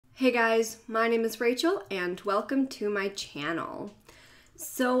Hey guys, my name is Rachel and welcome to my channel.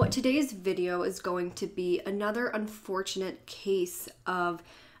 So today's video is going to be another unfortunate case of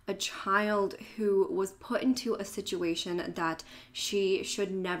a child who was put into a situation that she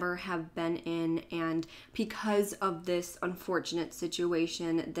should never have been in, and because of this unfortunate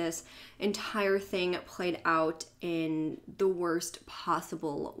situation, this entire thing played out in the worst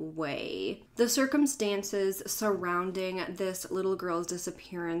possible way. The circumstances surrounding this little girl's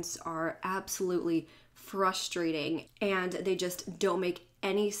disappearance are absolutely frustrating, and they just don't make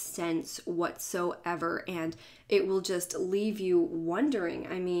any sense whatsoever, and it will just leave you wondering.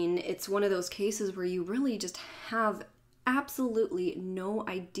 I mean, it's one of those cases where you really just have absolutely no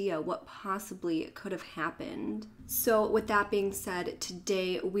idea what possibly could have happened. So with that being said,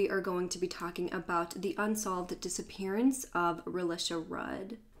 today we are going to be talking about the unsolved disappearance of Relisha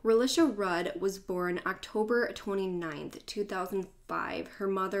Rudd. Relisha Rudd was born October 29th, 2005. Her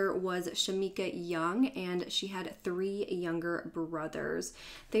mother was Shamika Young, and she had 3 younger brothers.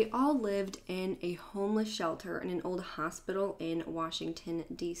 They all lived in a homeless shelter in an old hospital in Washington,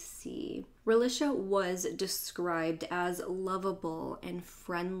 D.C. Relisha was described as lovable and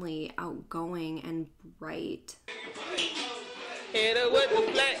friendly, outgoing, and bright. Hit her with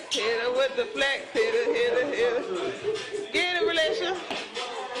the flex, hit her with the flex, hit her. Get it, Relisha.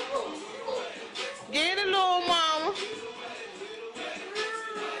 Get it, little mama.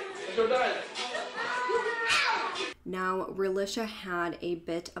 Now, Relisha had a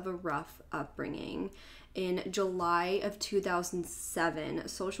bit of a rough upbringing. In July of 2007,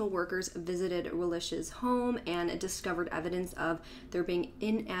 social workers visited Relisha's home and discovered evidence of there being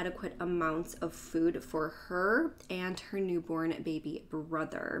inadequate amounts of food for her and her newborn baby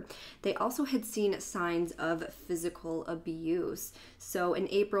brother. They also had seen signs of physical abuse. So in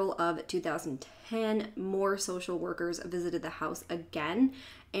April of 2010, more social workers visited the house again,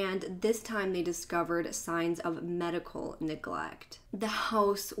 and this time they discovered signs of medical neglect. The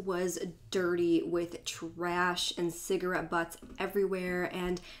house was dirty with trash and cigarette butts everywhere,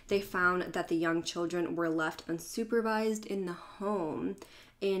 and they found that the young children were left unsupervised in the home.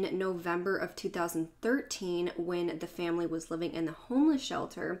 In November of 2013, when the family was living in the homeless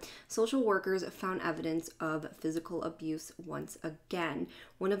shelter, social workers found evidence of physical abuse once again.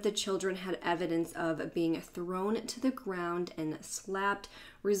 One of the children had evidence of being thrown to the ground and slapped,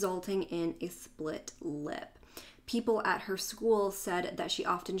 resulting in a split lip. People at her school said that she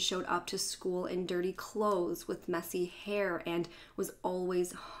often showed up to school in dirty clothes with messy hair and was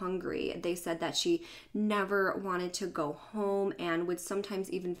always hungry. They said that she never wanted to go home and would sometimes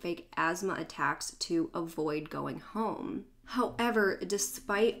even fake asthma attacks to avoid going home. However,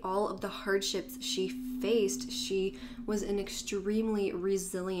 despite all of the hardships she faced, she was an extremely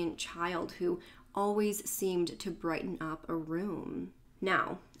resilient child who always seemed to brighten up a room.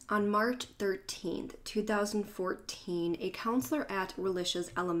 Now, on March 13th, 2014, a counselor at Relisha's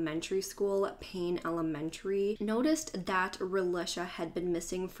elementary school, Payne Elementary, noticed that Relisha had been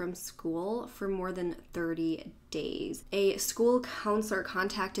missing from school for more than 30 days. A school counselor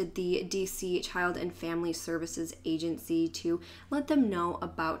contacted the DC Child and Family Services Agency to let them know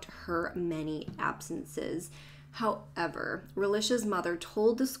about her many absences. However, Relisha's mother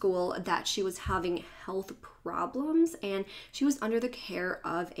told the school that she was having health problems and she was under the care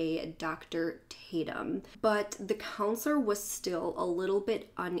of a Dr. Tatum. But the counselor was still a little bit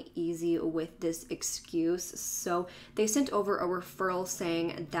uneasy with this excuse, so they sent over a referral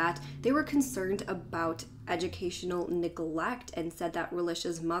saying that they were concerned about educational neglect and said that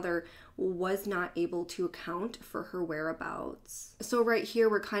Relisha's mother was not able to account for her whereabouts. So right here,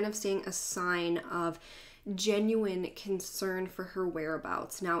 we're kind of seeing a sign of genuine concern for her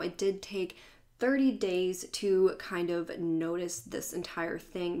whereabouts. Now, it did take 30 days to kind of notice this entire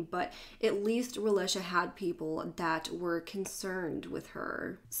thing, but at least Relisha had people that were concerned with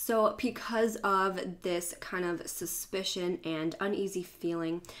her. So because of this kind of suspicion and uneasy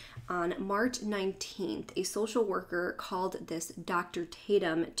feeling, on March 19th, a social worker called this Dr.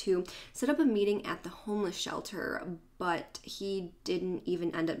 Tatum to set up a meeting at the homeless shelter, but he didn't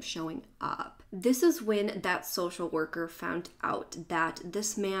even end up showing up. This is when that social worker found out that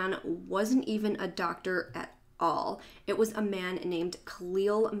this man wasn't even a doctor at all. It was a man named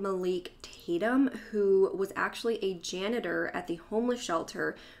Khalil Malik Tatum, who was actually a janitor at the homeless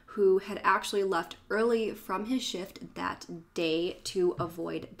shelter, who had actually left early from his shift that day to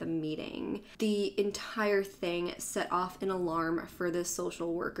avoid the meeting. The entire thing set off an alarm for this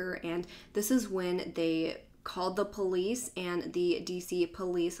social worker, and this is when they called the police, and the DC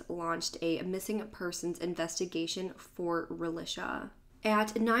police launched a missing persons investigation for Relisha.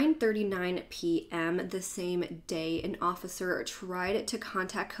 At 9:39 p.m. the same day, an officer tried to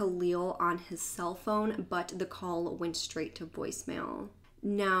contact Khalil on his cell phone, but the call went straight to voicemail.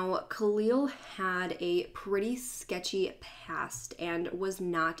 Now, Khalil had a pretty sketchy past and was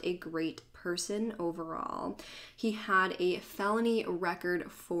not a great person overall. He had a felony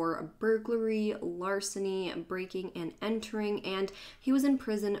record for burglary, larceny, breaking and entering, and he was in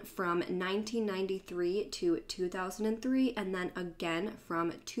prison from 1993 to 2003 and then again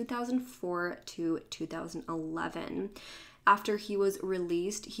from 2004 to 2011. After he was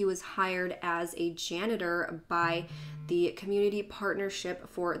released, he was hired as a janitor by the Community Partnership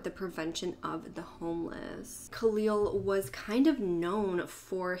for the Prevention of the Homeless. Khalil was kind of known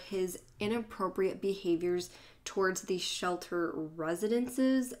for his inappropriate behaviors towards the shelter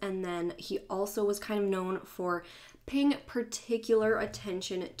residences, and then he also was kind of known for paying particular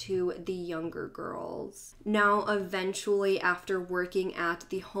attention to the younger girls. Now, eventually, after working at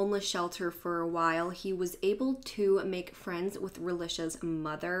the homeless shelter for a while, he was able to make friends with Relisha's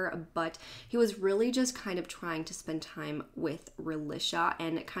mother, but he was really just kind of trying to spend time with Relisha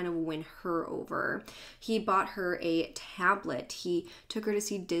and kind of win her over. He bought her a tablet. He took her to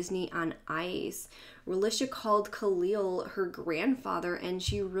see Disney on Ice. Relisha called Khalil her grandfather, and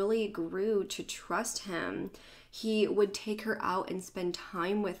she really grew to trust him. He would take her out and spend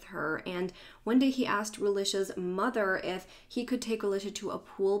time with her, and one day he asked Relisha's mother if he could take Relisha to a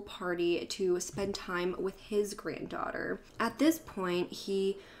pool party to spend time with his granddaughter. At this point,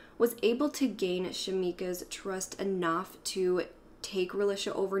 he was able to gain Shamika's trust enough to take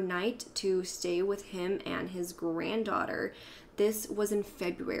Relisha overnight to stay with him and his granddaughter. This was in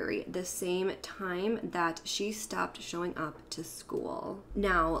February, the same time that she stopped showing up to school.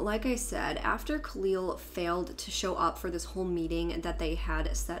 Now, like I said, after Khalil failed to show up for this whole meeting that they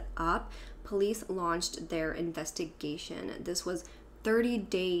had set up, police launched their investigation. This was 30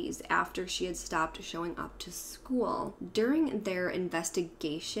 days after she had stopped showing up to school. During their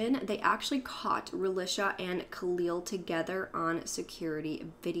investigation, they actually caught Relisha and Khalil together on security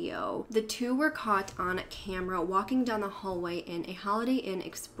video. The two were caught on camera walking down the hallway in a Holiday Inn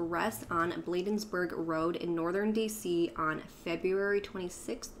Express on Bladensburg Road in northern DC on February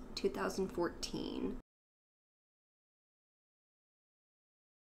 26, 2014.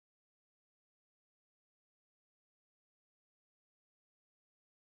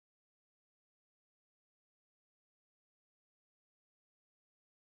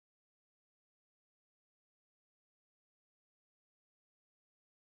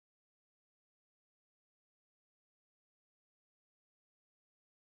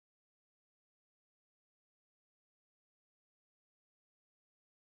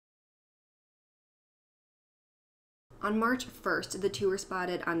 On March 1st, the two were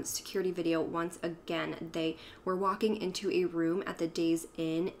spotted on security video once again. They were walking into a room at the Days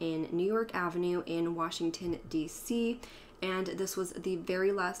Inn in New York Avenue in Washington, D.C., and this was the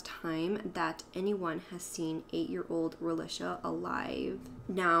very last time that anyone has seen 8-year-old Relisha alive.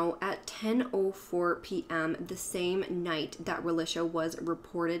 Now, at 10:04 p.m., the same night that Relisha was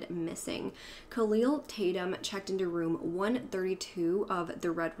reported missing, Khalil Tatum checked into room 132 of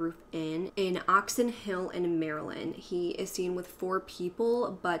the Red Roof Inn in Oxon Hill in Maryland. He is seen with 4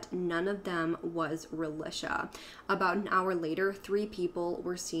 people, but none of them was Relisha. About an hour later, 3 people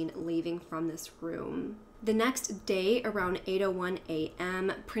were seen leaving from this room. The next day, around 8:01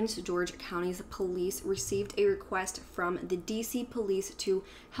 a.m., Prince George County's police received a request from the DC police to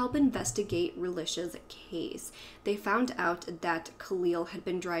help investigate Relisha's case. They found out that Khalil had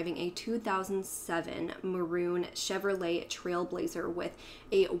been driving a 2007 maroon Chevrolet Trailblazer with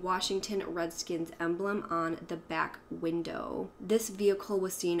a Washington Redskins emblem on the back window. This vehicle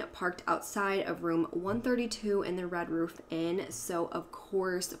was seen parked outside of room 132 in the Red Roof Inn, so of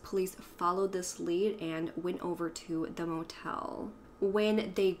course police followed this lead and went over to the motel.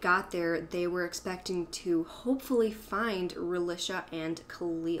 When they got there, they were expecting to hopefully find Relisha and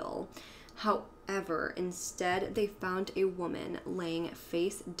Khalil. However, instead they found a woman laying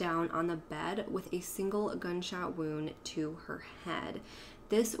face down on the bed with a single gunshot wound to her head.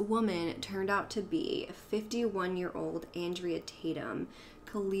 This woman turned out to be 51-year-old Andrea Tatum,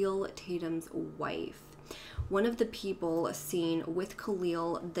 Khalil Tatum's wife. One of the people seen with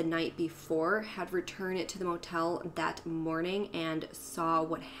Khalil the night before had returned to the motel that morning and saw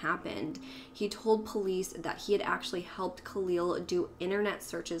what happened. He told police that he had actually helped Khalil do internet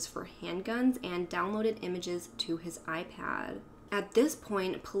searches for handguns and downloaded images to his iPad. At this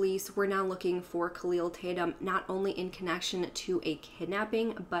point, police were now looking for Khalil Tatum not only in connection to a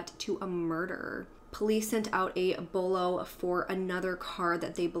kidnapping, but to a murder. Police sent out a bolo for another car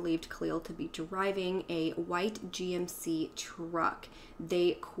that they believed Khalil to be driving, a white GMC truck.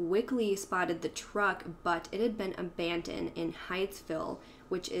 They quickly spotted the truck, but it had been abandoned in Hyattsville,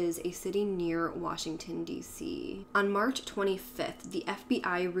 which is a city near Washington, D.C. On March 25th, the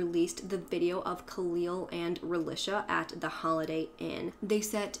FBI released the video of Khalil and Relisha at the Holiday Inn. They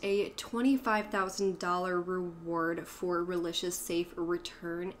set a $25,000 reward for Relisha's safe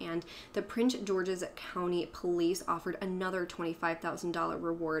return, and the Prince George's County Police offered another $25,000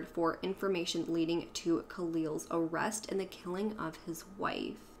 reward for information leading to Khalil's arrest and the killing of his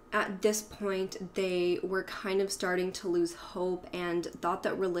wife. At this point, they were kind of starting to lose hope and thought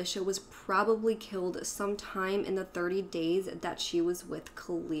that Relisha was probably killed sometime in the 30 days that she was with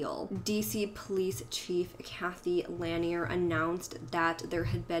Khalil. DC Police Chief Kathy Lanier announced that there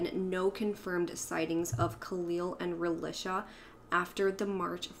had been no confirmed sightings of Khalil and Relisha after the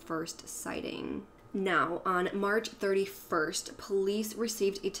March 1st sighting. Now, on March 31st, police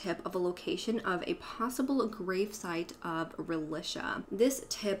received a tip of a location of a possible gravesite of Relisha. This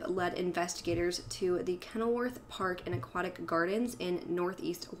tip led investigators to the Kenilworth Park and Aquatic Gardens in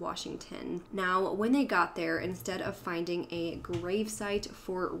Northeast Washington. Now, when they got there, instead of finding a gravesite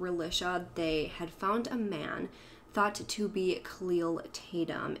for Relisha, they had found a man thought to be Khalil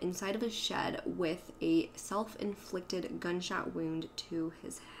Tatum inside of a shed with a self-inflicted gunshot wound to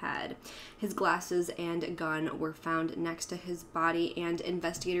his head. His glasses and gun were found next to his body, and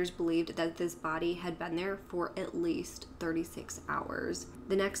investigators believed that this body had been there for at least 36 hours.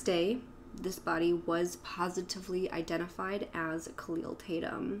 The next day, this body was positively identified as Khalil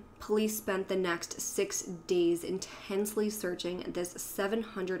Tatum. Police spent the next 6 days intensely searching this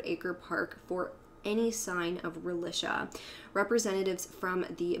 700-acre park for any sign of Relisha. Representatives from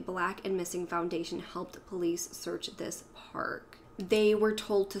the Black and Missing Foundation helped police search this park. They were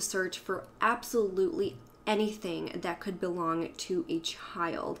told to search for absolutely anything that could belong to a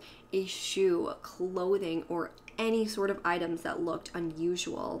child, a shoe, clothing, or any sort of items that looked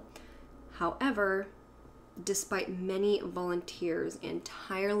unusual. However, despite many volunteers and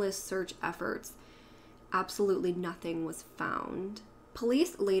tireless search efforts, absolutely nothing was found.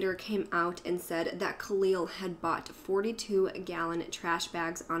 Police later came out and said that Khalil had bought 42-gallon trash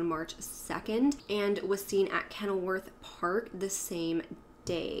bags on March 2nd and was seen at Kenilworth Park the same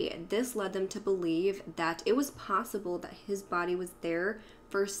day. This led them to believe that it was possible that his body was there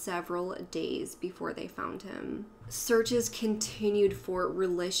for several days before they found him. Searches continued for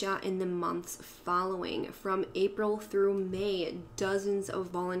Relisha in the months following. From April through May, dozens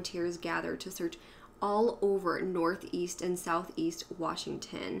of volunteers gathered to search all over Northeast and Southeast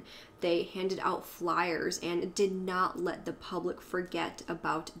Washington. They handed out flyers and did not let the public forget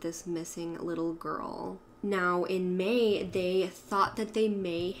about this missing little girl. Now, in May, they thought that they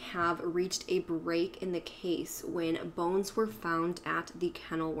may have reached a break in the case when bones were found at the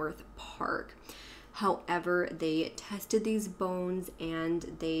Kenilworth Park. However, they tested these bones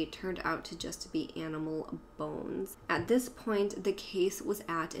and they turned out to just be animal bones. At this point, the case was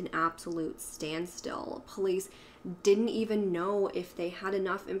at an absolute standstill. Police didn't even know if they had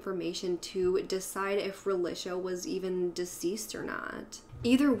enough information to decide if Relisha was even deceased or not.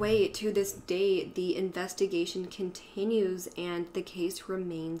 Either way, to this day, the investigation continues and the case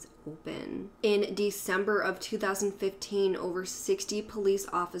remains open. In December of 2015, over 60 police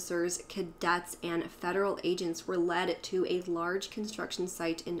officers, cadets, and federal agents were led to a large construction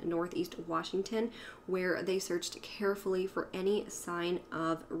site in Northeast Washington where they searched carefully for any sign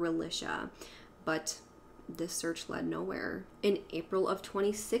of Relisha. But this search led nowhere. In April of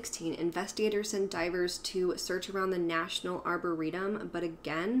 2016, investigators sent divers to search around the National Arboretum, but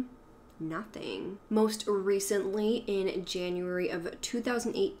again, nothing. Most recently, in January of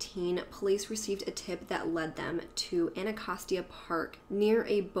 2018, police received a tip that led them to Anacostia Park near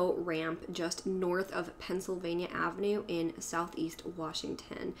a boat ramp just north of Pennsylvania Avenue in Southeast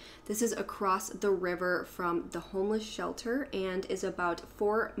Washington. This is across the river from the homeless shelter and is about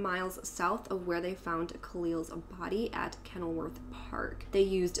 4 miles south of where they found Khalil's body at Kenilworth Park. They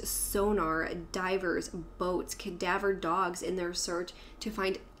used sonar, divers, boats, cadaver dogs in their search to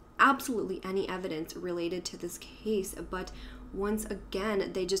find absolutely any evidence related to this case, but once again,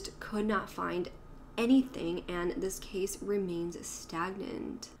 they just could not find anything, and this case remains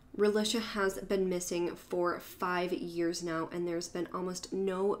stagnant. Relisha has been missing for 5 years now, and there's been almost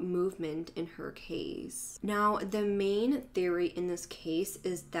no movement in her case. Now, the main theory in this case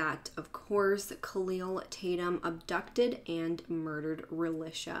is that, of course, Khalil Tatum abducted and murdered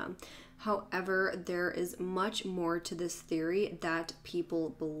Relisha. However, there is much more to this theory that people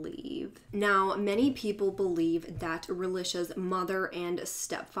believe. Now, many people believe that Relisha's mother and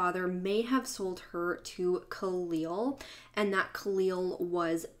stepfather may have sold her to Khalil, and that Khalil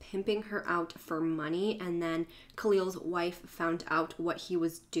was pimping her out for money, and then Khalil's wife found out what he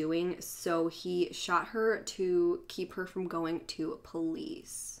was doing, so he shot her to keep her from going to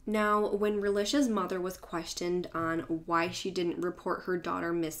police. Now, when Relisha's mother was questioned on why she didn't report her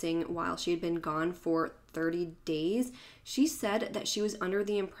daughter missing while she had been gone for 30 days, she said that she was under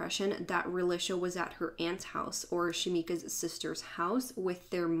the impression that Relisha was at her aunt's house or Shamika's sister's house with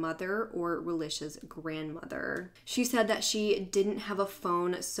their mother or Relisha's grandmother. She said that she didn't have a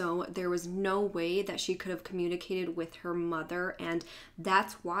phone, so there was no way that she could have communicated with her mother, and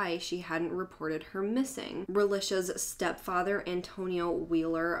that's why she hadn't reported her missing. Relisha's stepfather, Antonio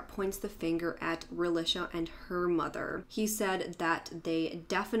Wheeler, points the finger at Relisha and her mother. He said that they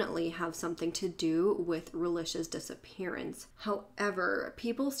definitely have something to do with Relisha's disappearance. However,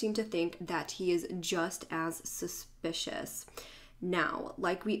 people seem to think that he is just as suspicious. Now,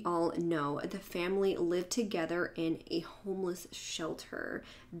 like we all know, the family lived together in a homeless shelter.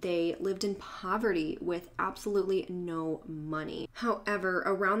 They lived in poverty with absolutely no money. However,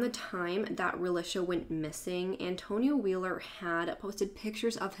 around the time that Relisha went missing, Antonio Wheeler had posted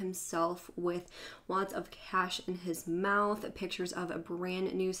pictures of himself with wads of cash in his mouth, pictures of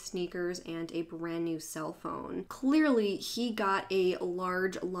brand new sneakers, and a brand new cell phone. Clearly, he got a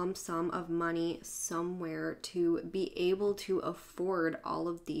large lump sum of money somewhere to be able to afford all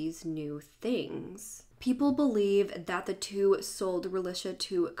of these new things. People believe that the two sold Relisha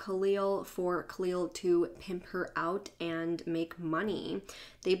to Khalil for Khalil to pimp her out and make money.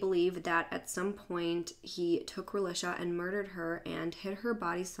 They believe that at some point he took Relisha and murdered her and hid her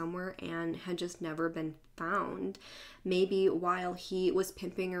body somewhere and had just never been found. Maybe while he was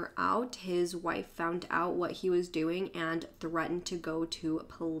pimping her out, his wife found out what he was doing and threatened to go to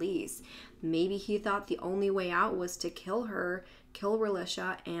police. Maybe he thought the only way out was to kill her, kill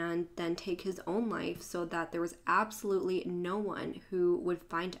Relisha, and then take his own life so that there was absolutely no one who would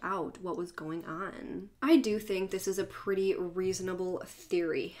find out what was going on. I do think this is a pretty reasonable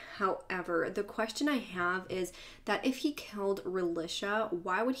theory. However, the question I have is that if he killed Relisha,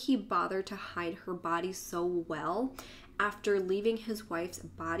 why would he bother to hide her body so well after leaving his wife's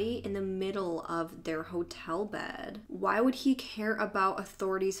body in the middle of their hotel bed? Why would he care about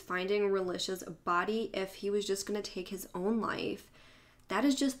authorities finding Relisha's body if he was just going to take his own life? That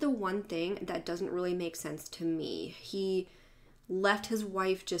is just the one thing that doesn't really make sense to me. He left his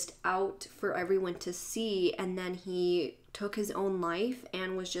wife just out for everyone to see, and then he took his own life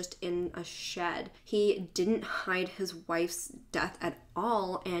and was just in a shed. He didn't hide his wife's death at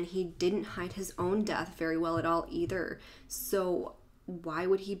all, and he didn't hide his own death very well at all either. So why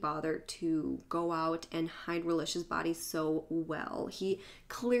would he bother to go out and hide Relisha's body so well? He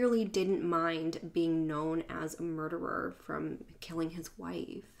clearly didn't mind being known as a murderer from killing his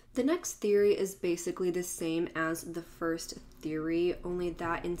wife. The next theory is basically the same as the first theory, only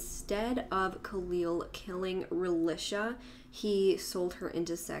that instead of Khalil killing Relisha, he sold her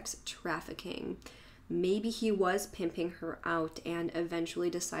into sex trafficking. Maybe he was pimping her out and eventually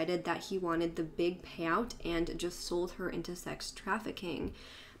decided that he wanted the big payout and just sold her into sex trafficking.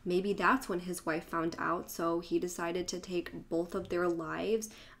 Maybe that's when his wife found out, so he decided to take both of their lives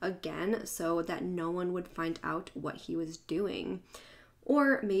again so that no one would find out what he was doing.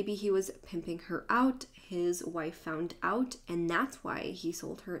 Or maybe he was pimping her out, his wife found out, and that's why he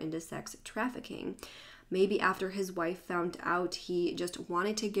sold her into sex trafficking. Maybe after his wife found out, he just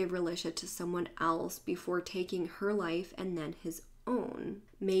wanted to give Relisha to someone else before taking her life and then his own.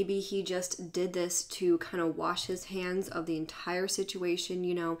 Maybe he just did this to kind of wash his hands of the entire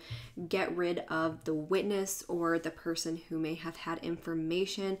situation, get rid of the witness or the person who may have had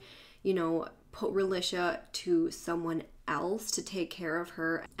information, put Relisha to someone else to take care of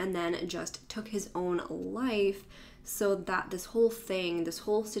her, and then just took his own life so that this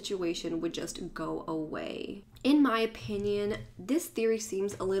whole situation would just go away. In my opinion, this theory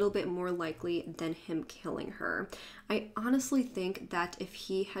seems a little bit more likely than him killing her. I honestly think that if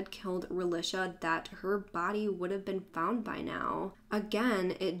he had killed Relisha, that her body would have been found by now.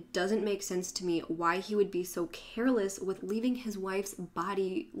 Again, it doesn't make sense to me why he would be so careless with leaving his wife's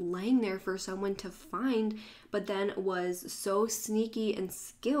body laying there for someone to find, but then was so sneaky and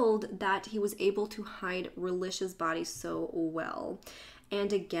skilled that he was able to hide Relisha's body so well.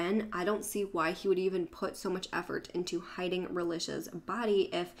 And again, I don't see why he would even put so much effort into hiding Relisha's body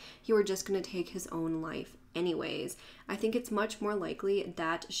if he were just going to take his own life anyways. I think it's much more likely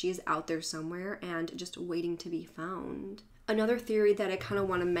that she's out there somewhere and just waiting to be found. Another theory that I kind of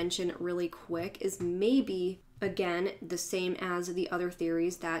want to mention really quick is maybe, again, the same as the other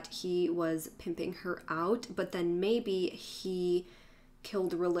theories, that he was pimping her out, but then maybe he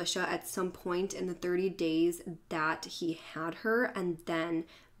killed Relisha at some point in the 30 days that he had her, and then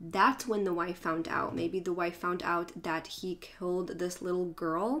that's when the wife found out. Maybe the wife found out that he killed this little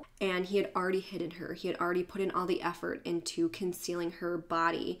girl and he had already hidden her. He had already put in all the effort into concealing her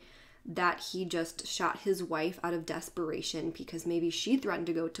body, that he just shot his wife out of desperation because maybe she threatened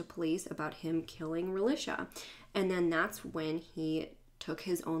to go to police about him killing Relisha. And then that's when he took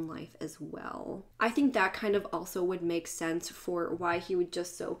his own life as well. I think that kind of also would make sense for why he would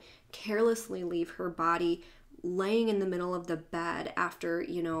just so carelessly leave her body laying in the middle of the bed after,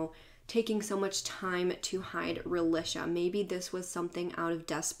 taking so much time to hide Relisha. Maybe this was something out of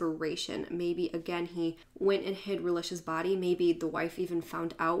desperation. Maybe, again, he went and hid Relisha's body. Maybe the wife even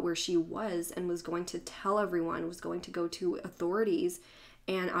found out where she was and was going to tell everyone, was going to go to authorities,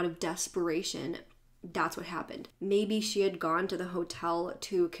 and out of desperation, that's what happened. Maybe she had gone to the hotel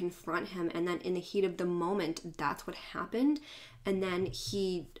to confront him, and then in the heat of the moment, that's what happened. And then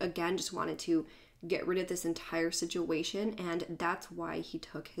he, again, just wanted to get rid of this entire situation, and that's why he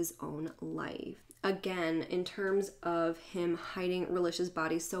took his own life. Again, in terms of him hiding Relisha's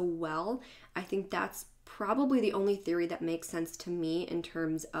body so well, I think that's probably the only theory that makes sense to me in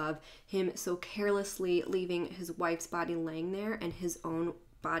terms of him so carelessly leaving his wife's body laying there and his own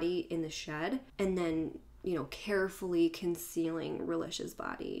body in the shed, and then carefully concealing Relisha's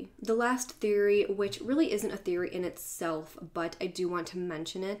body. The last theory, which really isn't a theory in itself, but I do want to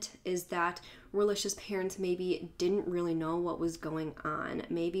mention it, is that Relisha's parents maybe didn't really know what was going on.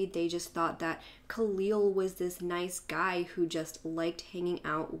 Maybe they just thought that Khalil was this nice guy who just liked hanging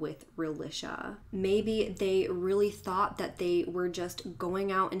out with Relisha. Maybe they really thought that they were just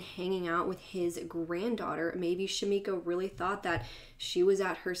going out and hanging out with his granddaughter. Maybe Shamika really thought that she was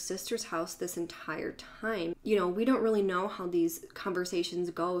at her sister's house this entire time. We don't really know how these conversations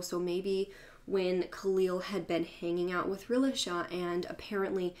go, so maybe when Khalil had been hanging out with Relisha and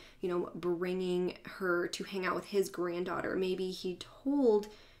apparently, bringing her to hang out with his granddaughter, maybe he told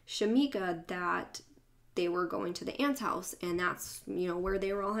Shamika that they were going to the aunt's house and that's, where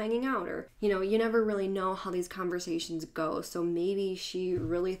they were all hanging out, or, you never really know how these conversations go. So maybe she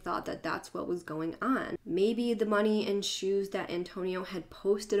really thought that that's what was going on. Maybe the money and shoes that Antonio had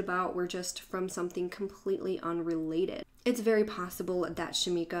posted about were just from something completely unrelated. It's very possible that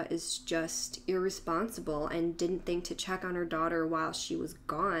Shamika is just irresponsible and didn't think to check on her daughter while she was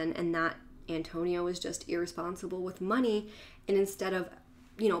gone, and that Antonio was just irresponsible with money, and instead of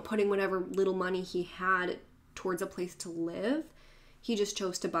putting whatever little money he had towards a place to live, he just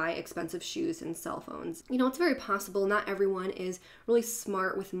chose to buy expensive shoes and cell phones. It's very possible. Not everyone is really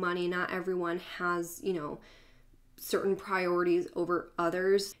smart with money. Not everyone has, certain priorities over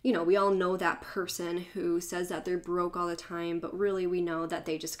others. We all know that person who says that they're broke all the time, but really we know that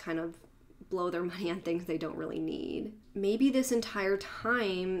they just kind of blow their money on things they don't really need. Maybe this entire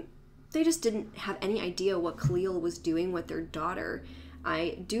time, they just didn't have any idea what Khalil was doing with their daughter.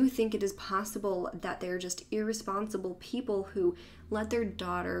 I do think it is possible that they're just irresponsible people who let their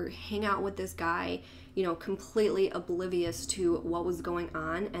daughter hang out with this guy, completely oblivious to what was going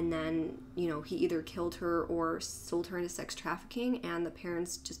on, and then, he either killed her or sold her into sex trafficking, and the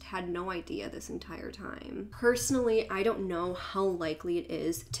parents just had no idea this entire time. Personally, I don't know how likely it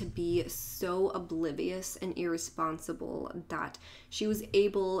is to be so oblivious and irresponsible that she was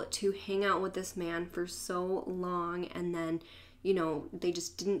able to hang out with this man for so long, and then they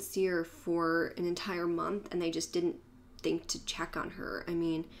just didn't see her for an entire month and they just didn't think to check on her. I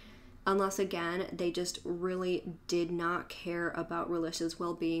mean, unless again, they just really did not care about Relisha's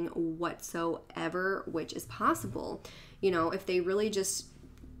well-being whatsoever, which is possible. If they really just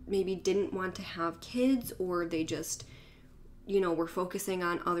maybe didn't want to have kids, or they just, were focusing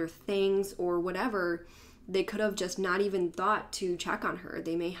on other things or whatever, they could have just not even thought to check on her.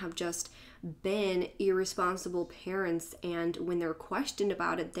 They may have just been irresponsible parents, and when they're questioned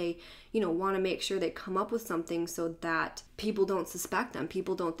about it, they want to make sure they come up with something so that people don't suspect them,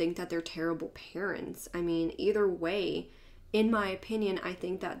 people don't think that they're terrible parents. I mean, either way, in my opinion, I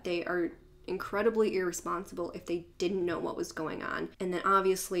think that they are incredibly irresponsible if they didn't know what was going on, and then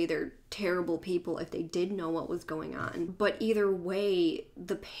obviously they're terrible people if they did know what was going on. But either way,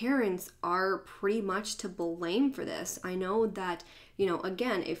 the parents are pretty much to blame for this. I know that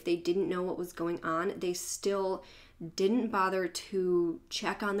again, if they didn't know what was going on, they still didn't bother to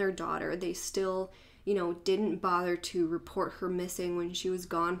check on their daughter. They still, didn't bother to report her missing when she was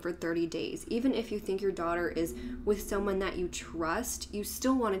gone for 30 days. Even if you think your daughter is with someone that you trust, you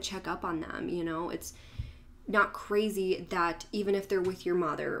still want to check up on them. not crazy that even if they're with your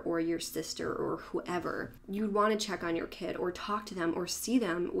mother or your sister or whoever, you'd want to check on your kid or talk to them or see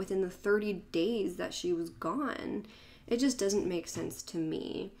them within the 30 days that she was gone. It just doesn't make sense to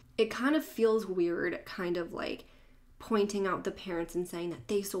me. It kind of feels weird, kind of like pointing out the parents and saying that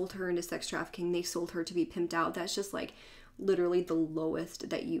they sold her into sex trafficking, they sold her to be pimped out. That's just like literally the lowest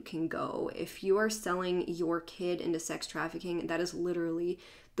that you can go. If you are selling your kid into sex trafficking, that is literally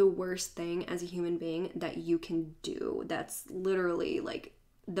the worst thing as a human being that you can do. That's literally like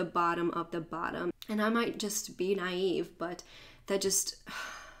the bottom of the bottom. And I might just be naive, but that just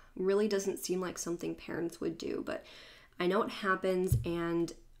really doesn't seem like something parents would do. But I know it happens,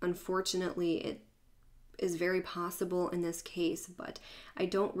 and unfortunately it is very possible in this case, but I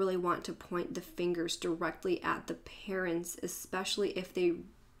don't really want to point the fingers directly at the parents, especially if they,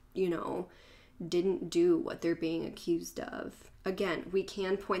 didn't do what they're being accused of. Again, we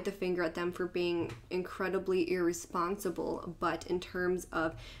can point the finger at them for being incredibly irresponsible, but in terms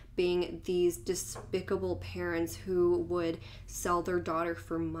of being these despicable parents who would sell their daughter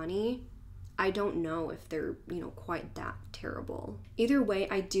for money, I don't know if they're, quite that terrible. Either way,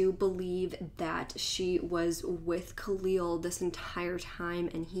 I do believe that she was with Khalil this entire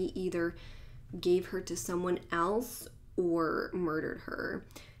time, and he either gave her to someone else or murdered her.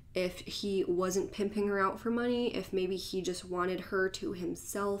 If he wasn't pimping her out for money, if maybe he just wanted her to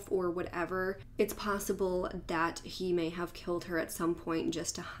himself or whatever, it's possible that he may have killed her at some point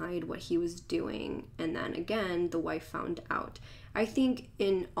just to hide what he was doing. And then again, the wife found out. I think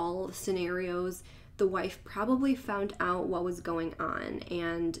in all scenarios, the wife probably found out what was going on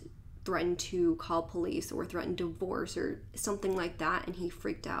and threatened to call police or threatened divorce or something like that, and he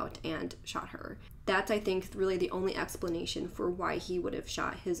freaked out and shot her. That's, I think, really the only explanation for why he would have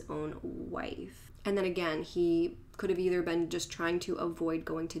shot his own wife. And then again, he could have either been just trying to avoid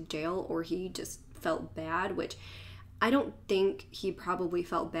going to jail, or he just felt bad, which I don't think he probably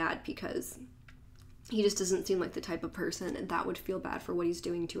felt bad, because he just doesn't seem like the type of person that would feel bad for what he's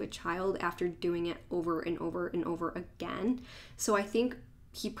doing to a child after doing it over and over and over again. So I think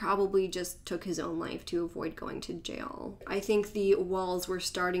he probably just took his own life to avoid going to jail. I think the walls were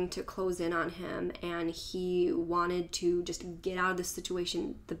starting to close in on him, and he wanted to just get out of the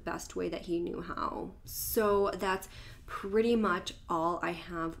situation the best way that he knew how. So that's pretty much all I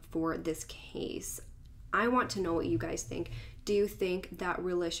have for this case. I want to know what you guys think. Do you think that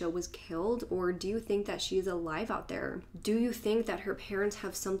Relisha was killed, or do you think that she's alive out there? Do you think that her parents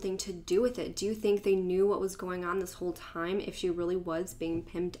have something to do with it? Do you think they knew what was going on this whole time if she really was being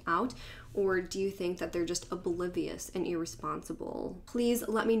pimped out? Or do you think that they're just oblivious and irresponsible? Please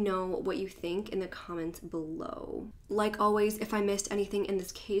let me know what you think in the comments below. Like always, if I missed anything in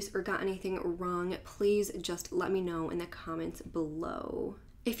this case or got anything wrong, please just let me know in the comments below.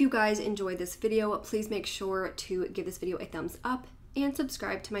 If you guys enjoyed this video, please make sure to give this video a thumbs up and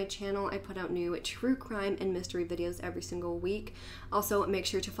subscribe to my channel. I put out new true crime and mystery videos every single week. Also, make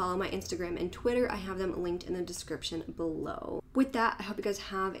sure to follow my Instagram and Twitter. I have them linked in the description below. With that, I hope you guys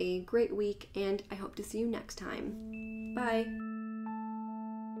have a great week, and I hope to see you next time. Bye!